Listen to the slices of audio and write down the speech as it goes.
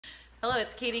Hello,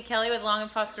 it's Katie Kelly with Long &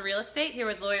 Foster Real Estate here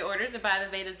with Lori Orders and By the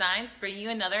Bay Designs, bringing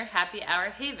you another happy hour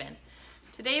haven.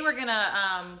 Today we're going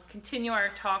to continue our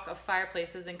talk of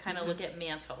fireplaces and kind of look at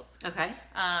mantles. Okay.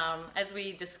 As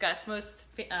we discussed, most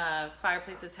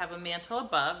fireplaces have a mantle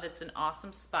above. That's an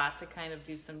awesome spot to kind of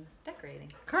do some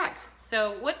decorating. Correct.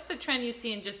 So what's the trend you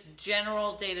see in just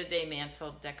general day-to-day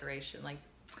mantle decoration? Like,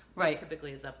 Right.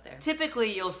 typically is up there?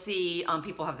 Typically, you'll see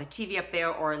people have the TV up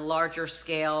there or a larger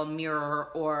scale mirror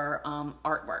or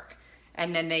artwork.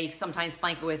 And then they sometimes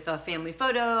flank it with a family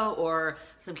photo or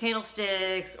some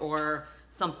candlesticks or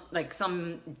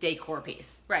some decor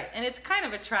piece. Right, and it's kind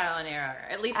of a trial and error.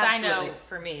 At least Absolutely. I know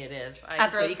for me it is. I Absolutely.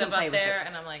 throw You can stuff play up with there it.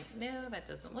 and I'm like, no, that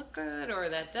doesn't look good, or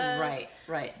that does.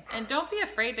 Right. And don't be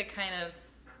afraid to kind of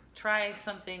try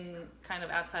something kind of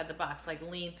outside the box, like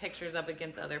lean pictures up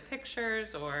against other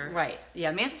pictures, or... Right.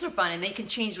 Yeah, mantles are fun, and they can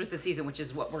change with the season, which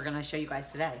is what we're going to show you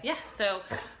guys today. Yeah, so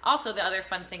also the other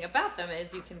fun thing about them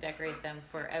is you can decorate them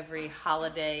for every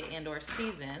holiday and or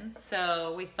season.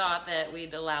 So we thought that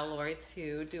we'd allow Lori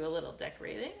to do a little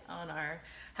decorating on our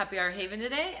Happy Hour Haven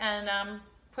today and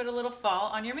put a little fall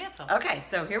on your mantle. Okay,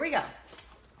 so here we go.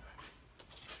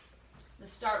 We'll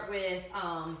start with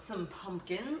some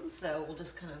pumpkins. So we'll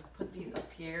just kind of put these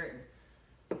up here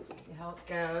and see how it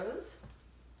goes.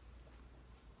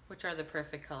 Which are the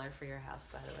perfect color for your house,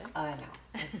 by the way. I know.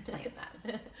 I planned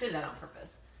that. Did that on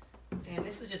purpose. And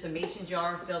this is just a mason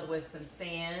jar filled with some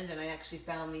sand, and I actually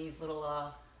found these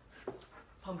little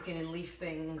pumpkin and leaf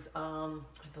things. I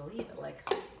believe at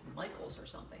like Michael's or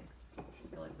something.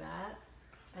 Go like that.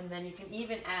 And then you can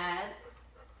even add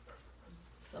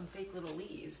some fake little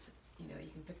leaves. You know,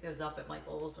 you can pick those up at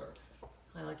Michael's or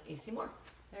kind of like AC Moore.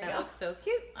 There you That go. looks so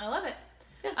cute. I love it.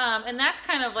 Yeah. And that's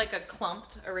kind of like a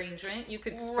clumped arrangement. You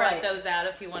could spread those out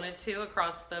if you wanted to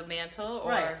across the mantle,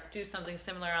 or do something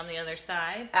similar on the other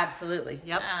side. Absolutely.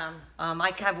 Yep.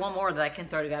 I have one more that I can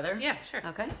throw together. Yeah, sure.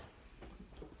 Okay.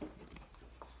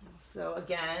 So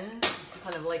again, just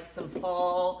kind of like some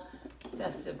fall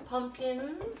festive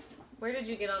pumpkins. Where did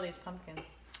you get all these pumpkins?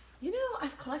 You know,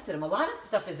 I've collected them. A lot of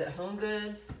stuff is at Home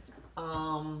Goods.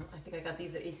 I think I got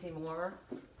these at AC Moore.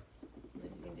 Then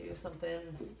you can do something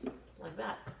like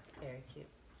that. Very cute.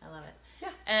 I love it. Yeah.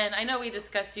 And I know we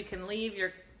discussed you can leave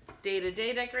your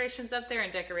day-to-day decorations up there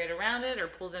and decorate around it or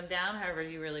pull them down, however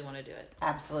you really want to do it.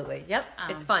 Absolutely. Yep.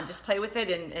 It's fun. Just play with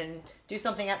it and do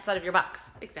something outside of your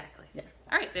box. Exactly. Yeah.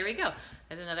 All right, there we go.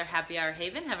 There's another Happy Hour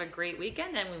Haven. Have a great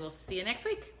weekend, and we will see you next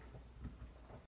week.